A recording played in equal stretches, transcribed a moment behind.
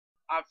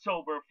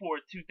October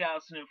 4th,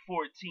 2014,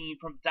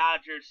 from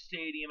Dodger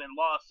Stadium in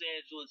Los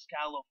Angeles,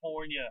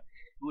 California.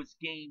 It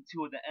was Game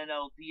 2 of the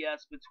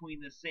NLDS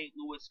between the St.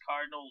 Louis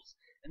Cardinals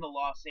and the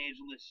Los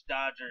Angeles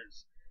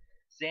Dodgers.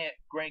 Zack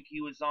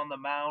Greinke was on the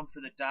mound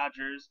for the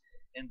Dodgers,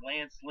 and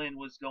Lynn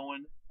was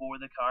going for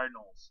the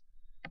Cardinals.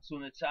 So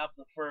in the top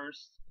of the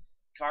first,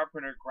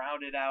 Carpenter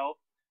grounded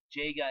out.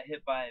 Jay got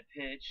hit by a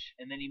pitch,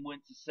 and then he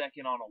went to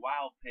second on a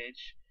wild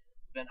pitch.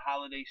 Then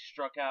Holiday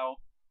struck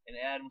out, and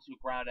Adams would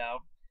ground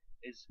out,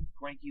 as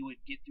Greinke would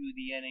get through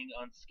the inning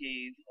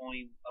unscathed,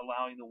 only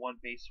allowing the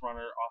one base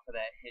runner off of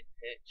that hit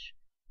pitch.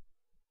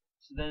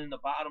 So then in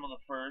the bottom of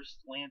the first,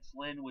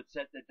 Lynn would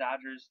set the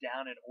Dodgers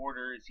down in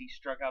order as he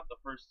struck out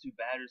the first two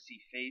batters he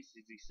faced,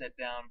 as he set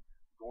down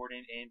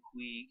Gordon and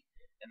Puig,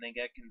 and then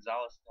got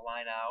Gonzalez to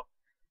line out.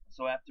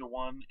 So after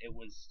one, it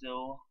was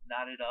still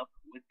knotted up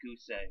with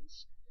goose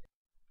eggs.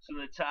 So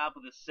in the top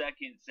of the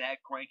second, Zack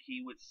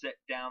Greinke would set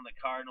down the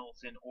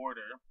Cardinals in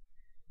order.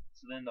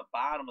 So then the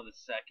bottom of the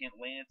second,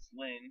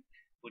 Lynn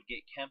would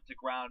get Kemp to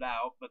ground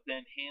out, but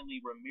then Kenley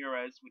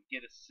Ramirez would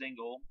get a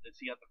single as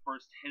he got the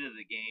first hit of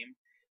the game.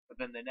 But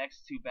then the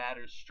next two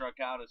batters struck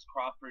out as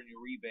Crawford and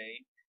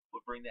Uribe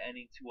would bring the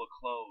inning to a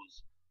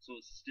close. So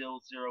it's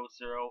still 0-0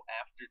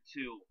 after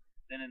two.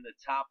 Then in the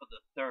top of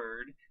the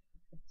third,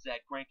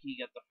 Zack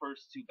Greinke got the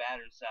first two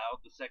batters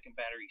out. The second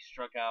batter he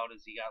struck out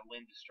as he got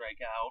Lynn to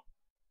strike out.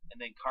 And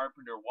then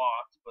Carpenter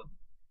walked, but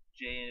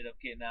Jay ended up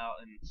getting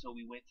out, and so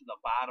we went to the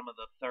bottom of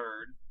the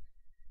third.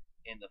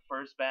 And the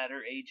first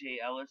batter,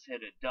 Ellis, had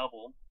a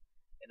double,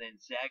 and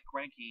then Zack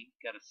Greinke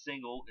got a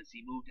single as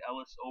he moved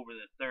Ellis over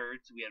the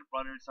third. So we had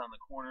runners on the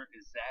corner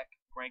as Zack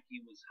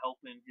Greinke was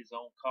helping his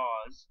own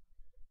cause.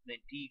 And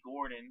then Dee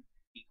Gordon,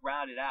 he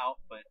grounded out,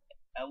 but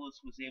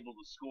Ellis was able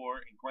to score,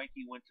 and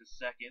Greinke went to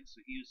second,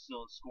 so he was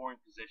still in scoring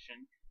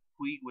position.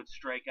 Puig would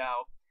strike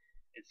out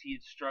as he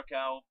had struck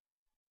out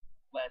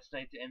last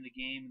night to end the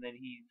game, and then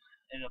he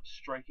ended up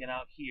striking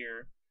out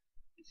here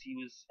as he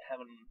was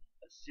having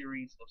a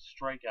series of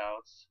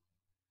strikeouts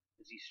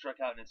as he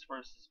struck out in his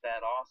first at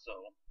bat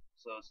also.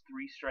 So it's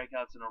 3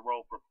 strikeouts in a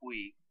row for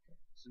Puig.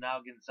 So now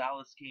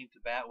Gonzalez came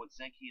to bat with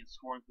Zenke in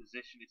scoring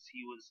position as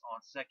he was on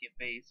second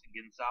base, and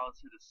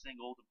Gonzalez hit a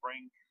single to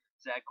bring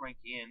Zack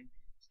Greinke in.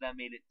 So that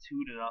made it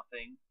 2-0.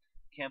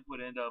 Kemp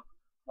would end up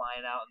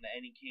flying out, and the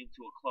inning came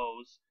to a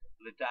close.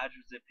 The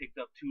Dodgers had picked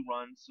up 2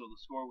 runs, so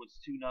the score was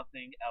 2-0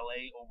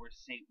 LA over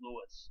St.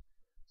 Louis.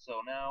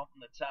 So now,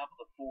 in the top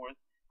of the fourth,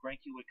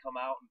 Greinke would come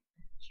out and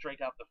strike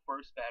out the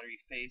first batter he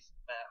faced,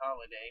 Matt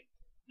Holliday.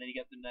 And then he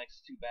got the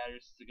next 2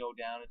 batters to go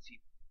down as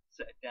he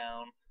set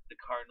down the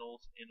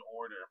Cardinals in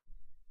order.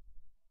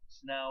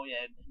 So now we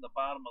had in the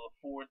bottom of the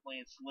fourth,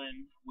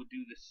 Lynn would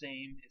do the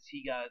same as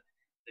he got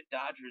the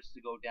Dodgers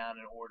to go down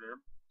in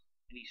order.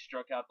 And he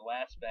struck out the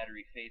last batter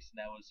he faced, and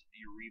that was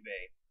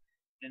Uribe.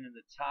 Then in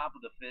the top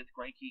of the fifth,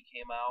 Greinke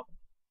came out,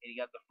 and he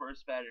got the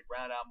first batter to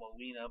ground out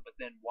Molina, but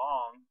then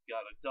Wong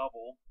got a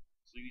double,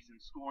 so he's in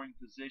scoring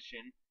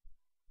position.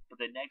 But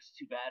the next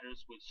 2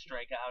 batters would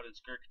strike out as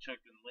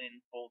Gerkachuk and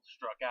Lynn both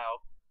struck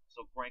out,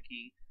 so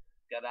Greinke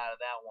got out of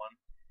that one,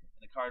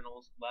 and the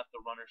Cardinals left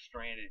the runner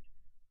stranded.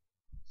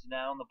 So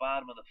now in the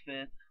bottom of the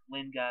fifth,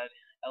 Lynn got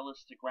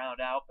Ellis to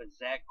ground out, but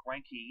Zack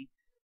Greinke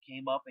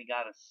came up and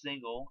got a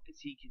single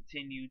as he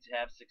continued to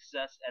have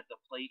success at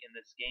the plate in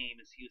this game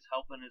as he was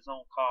helping his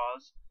own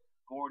cause.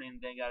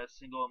 Gordon then got a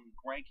single, and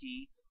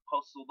Greinke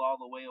hustled all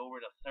the way over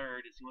to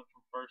third as he went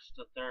from first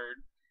to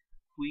third.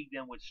 Puig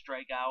then would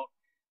strike out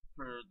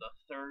for the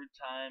 3rd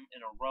time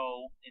in a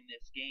row in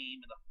this game,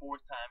 and the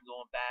 4th time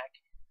going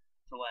back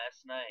to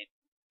last night,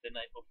 the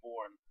night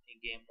before in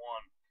game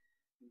 1.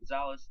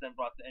 Gonzalez then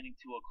brought the inning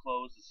to a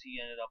close as he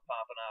ended up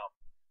popping out.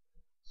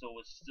 So it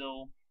was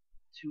still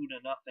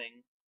 2-0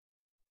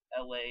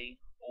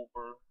 LA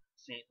over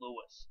St.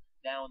 Louis.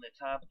 Now in the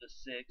top of the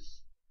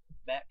 6th,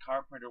 Matt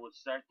Carpenter would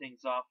start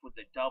things off with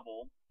a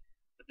double,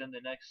 but then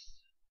the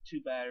next 2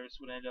 batters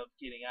would end up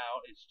getting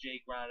out as Jay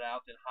grounded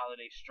out, then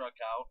Holiday struck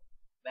out.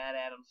 Matt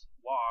Adams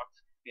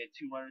walked. We had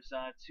 2 runners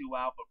on, 2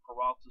 out, but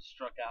Peralta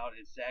struck out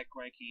as Zack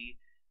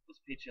Greinke was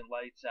pitching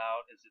lights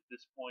out, as at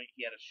this point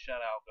he had a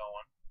shutout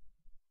going.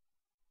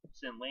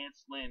 So then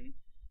Lynn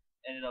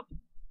ended up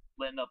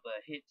letting up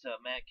a hit to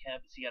Matt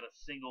Kemp as he got a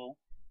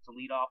single to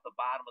lead off the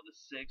bottom of the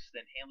 6th.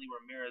 Then Kenley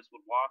Ramirez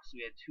would walk, so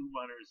we had 2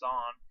 runners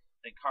on.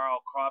 Then Carl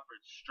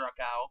Crawford struck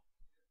out.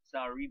 So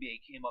now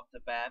Uribe came up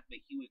to bat,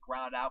 but he would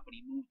ground out, but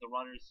he moved the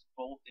runners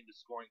both into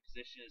scoring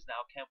position. As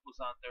now Kemp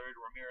was on third,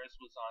 Ramirez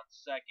was on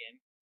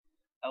second.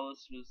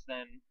 Ellis was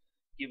then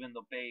given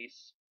the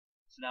base.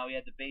 So now he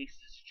had the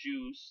bases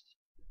juiced.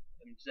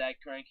 And Zack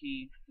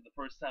Greinke, for the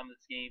first time in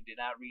this game, did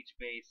not reach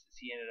base as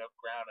he ended up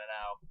grounding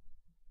out.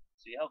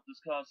 So he helped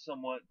his cause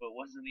somewhat, but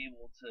wasn't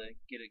able to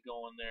get it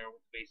going there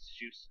with the bases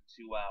juiced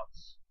and 2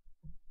 outs.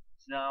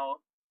 So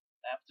now,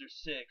 after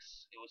 6,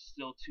 it was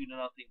still 2-0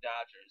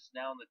 Dodgers.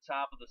 Now in the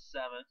top of the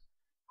 7th,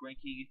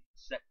 Greinke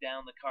set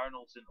down the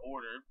Cardinals in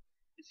order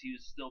as he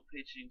was still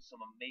pitching some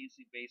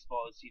amazing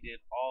baseball as he did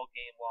all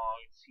game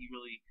long. As he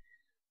really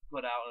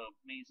put out an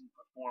amazing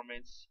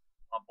performance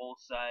on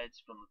both sides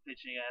from the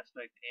pitching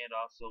aspect and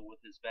also with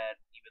his bat,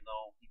 even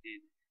though he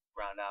did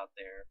ground out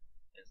there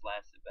in his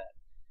last at bat.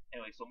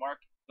 Anyway, so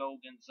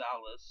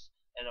Gonzalez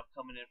ended up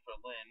coming in for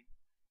Lynn,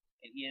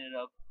 and he ended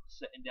up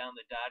setting down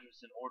the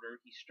Dodgers in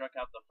order. He struck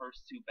out the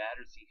first two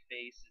batters he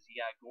faced as he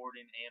got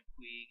Gordon and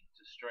Puig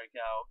to strike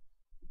out.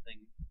 Then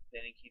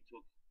he came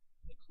to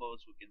a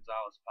close with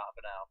Gonzalez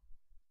popping out.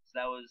 So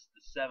that was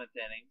the 7th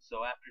inning.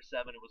 So after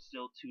 7, it was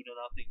still 2-0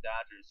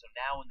 Dodgers. So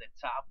now in the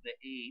top of the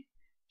 8th,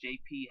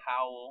 J.P.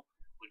 Howell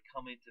would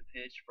come in to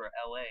pitch for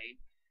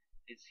L.A.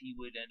 as he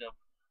would end up,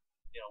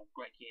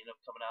 Greinke ended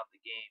up coming out of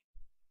the game.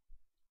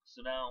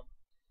 So now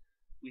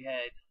we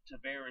had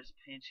Taveras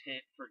pinch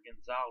hit for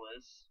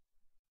Gonzalez,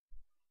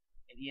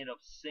 and he ended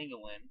up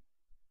singling.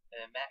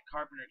 And Matt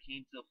Carpenter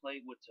came to the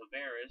plate with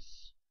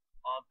Taveras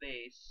on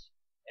base,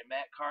 and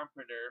Matt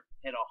Carpenter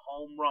hit a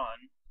home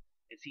run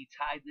as he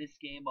tied this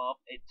game up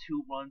at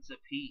 2 runs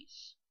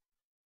apiece.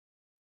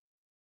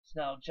 So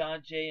now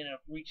John Jay ended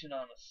up reaching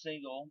on a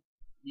single.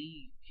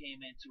 Lee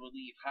came in to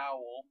relieve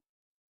Howell.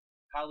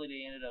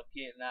 Holiday ended up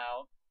getting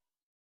out,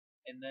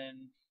 and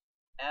then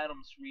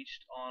Adams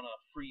reached on a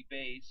free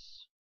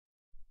base,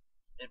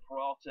 and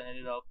Peralta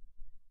ended up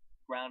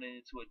grounding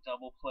into a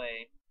double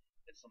play.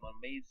 And some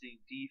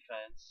amazing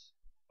defense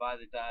by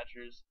the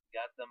Dodgers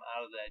got them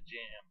out of that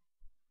jam.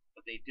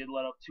 But they did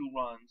let up 2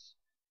 runs.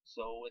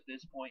 So at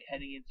this point,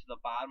 heading into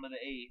the bottom of the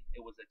 8th,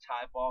 it was a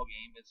tie ball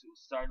game as it was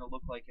starting to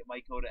look like it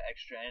might go to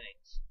extra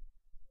innings.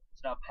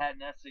 So now Pat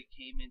Neshek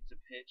came in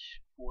to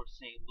pitch for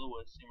St.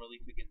 Louis in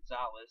relief of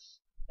Gonzalez,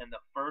 and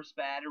the first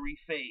batter he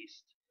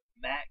faced,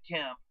 Matt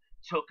Kemp,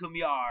 took him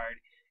yard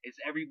as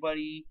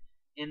everybody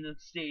in the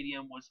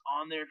stadium was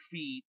on their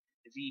feet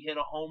as he hit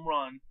a home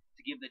run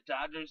to give the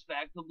Dodgers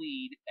back the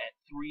lead at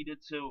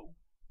 3-2.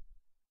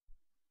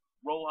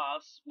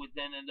 Rojas would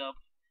then end up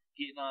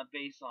getting on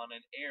base on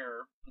an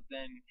error, but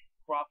then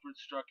Crawford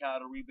struck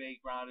out,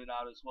 Uribe grounded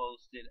out as well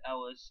as did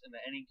Ellis, and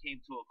the inning came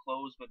to a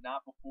close, but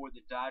not before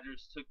the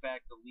Dodgers took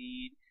back the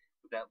lead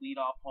with that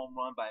leadoff home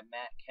run by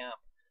Matt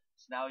Kemp.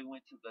 So now he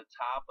went to the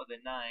top of the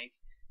 9th,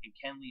 and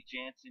Kenley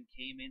Jansen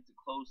came in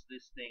to close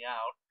this thing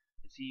out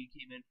as he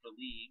came in for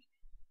League.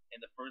 And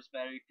the first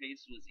batter he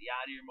faced was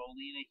Yadier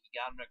Molina. He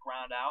got him to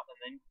ground out, and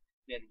then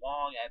we had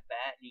Wong at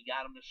bat, and he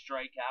got him to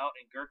strike out,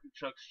 and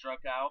Gerkenchuk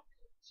struck out.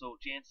 So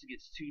Jansen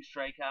gets 2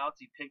 strikeouts.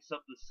 He picks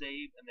up the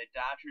save, and the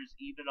Dodgers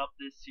even up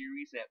this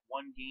series at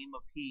 1 game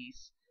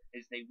apiece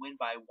as they win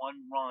by 1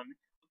 run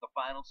with the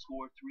final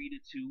score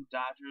 3-2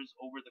 Dodgers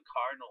over the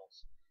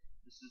Cardinals.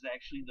 This is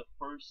actually the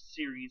first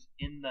series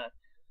in the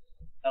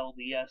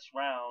LDS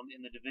round,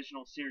 in the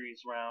divisional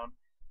series round,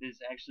 that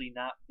has actually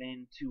not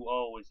been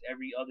 2-0, as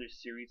every other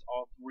series,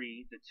 all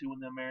 3, the 2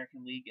 in the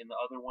American League and the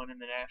other one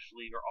in the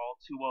National League, are all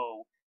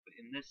 2-0. But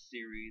in this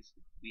series,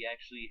 we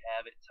actually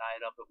have it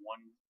tied up at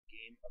 1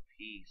 game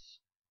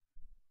apiece.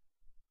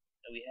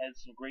 And we had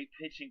some great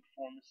pitching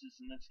performances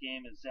in this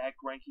game as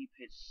Zack Greinke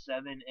pitched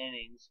 7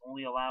 innings,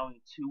 only allowing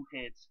 2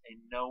 hits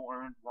and no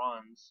earned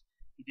runs.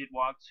 He did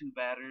walk 2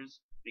 batters,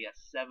 but he had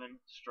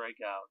 7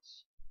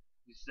 strikeouts.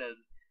 We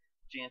said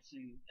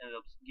Jansen ended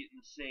up getting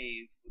the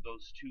save with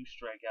those 2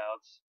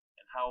 strikeouts,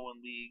 and Howell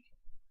and League,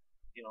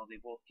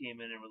 they both came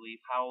in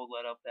relief. Howell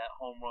led up that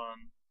home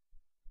run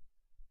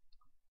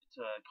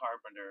to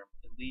Carpenter,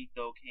 and League,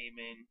 though, came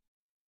in,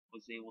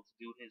 was able to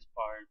do his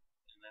part,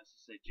 and as I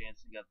said,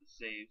 Jansen got the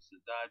saves.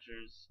 The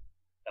Dodgers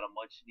got a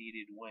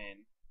much-needed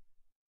win.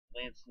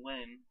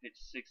 Lynn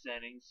pitched 6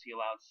 innings. He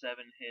allowed 7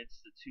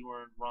 hits to 2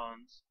 earned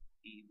runs.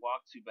 He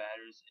walked 2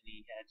 batters, and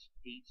he had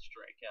 8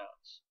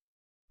 strikeouts.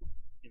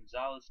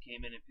 Gonzalez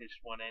came in and pitched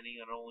 1 inning,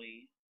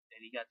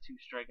 and he got 2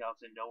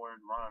 strikeouts and no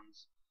earned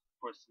runs. Of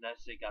course,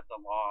 Neshek got the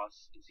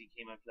loss as he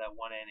came in for that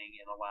 1 inning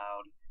and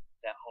allowed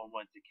that home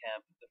run to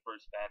Kemp, the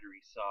first batter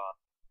he saw.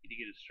 He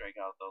did get a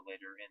strikeout, though,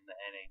 later in the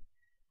inning.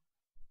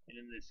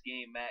 And in this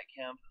game, Matt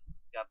Kemp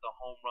got the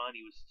home run.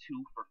 He was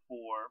 2 for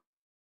 4.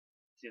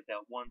 He had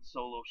that 1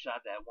 solo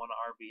shot, that 1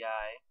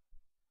 RBI.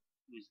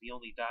 He was the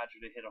only Dodger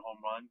to hit a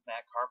home run.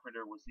 Matt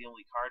Carpenter was the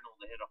only Cardinal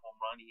to hit a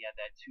home run. He had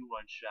that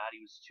 2-run shot.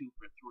 He was 2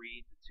 for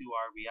 3, the 2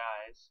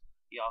 RBIs.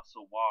 He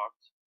also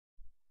walked.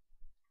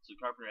 So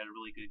Carpenter had a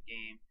really good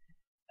game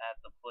at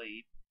the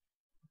plate.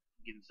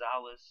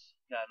 Gonzalez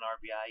got an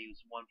RBI. He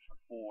was 1 for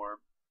 4.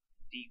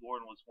 Dee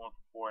Gordon was 1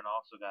 for 4 and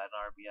also got an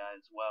RBI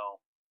as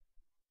well.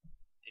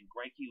 And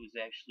Greinke was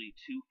actually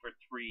 2 for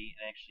 3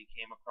 and actually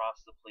came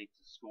across the plate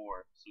to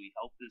score. So he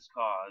helped his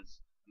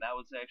cause. And that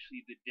was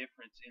actually the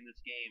difference in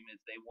this game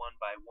as they won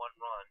by 1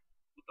 run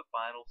with the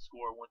final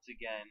score once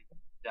again,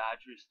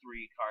 Dodgers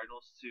 3,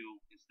 Cardinals 2,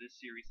 as this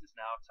series is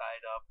now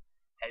tied up,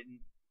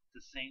 heading to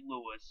St.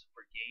 Louis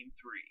for Game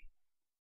 3.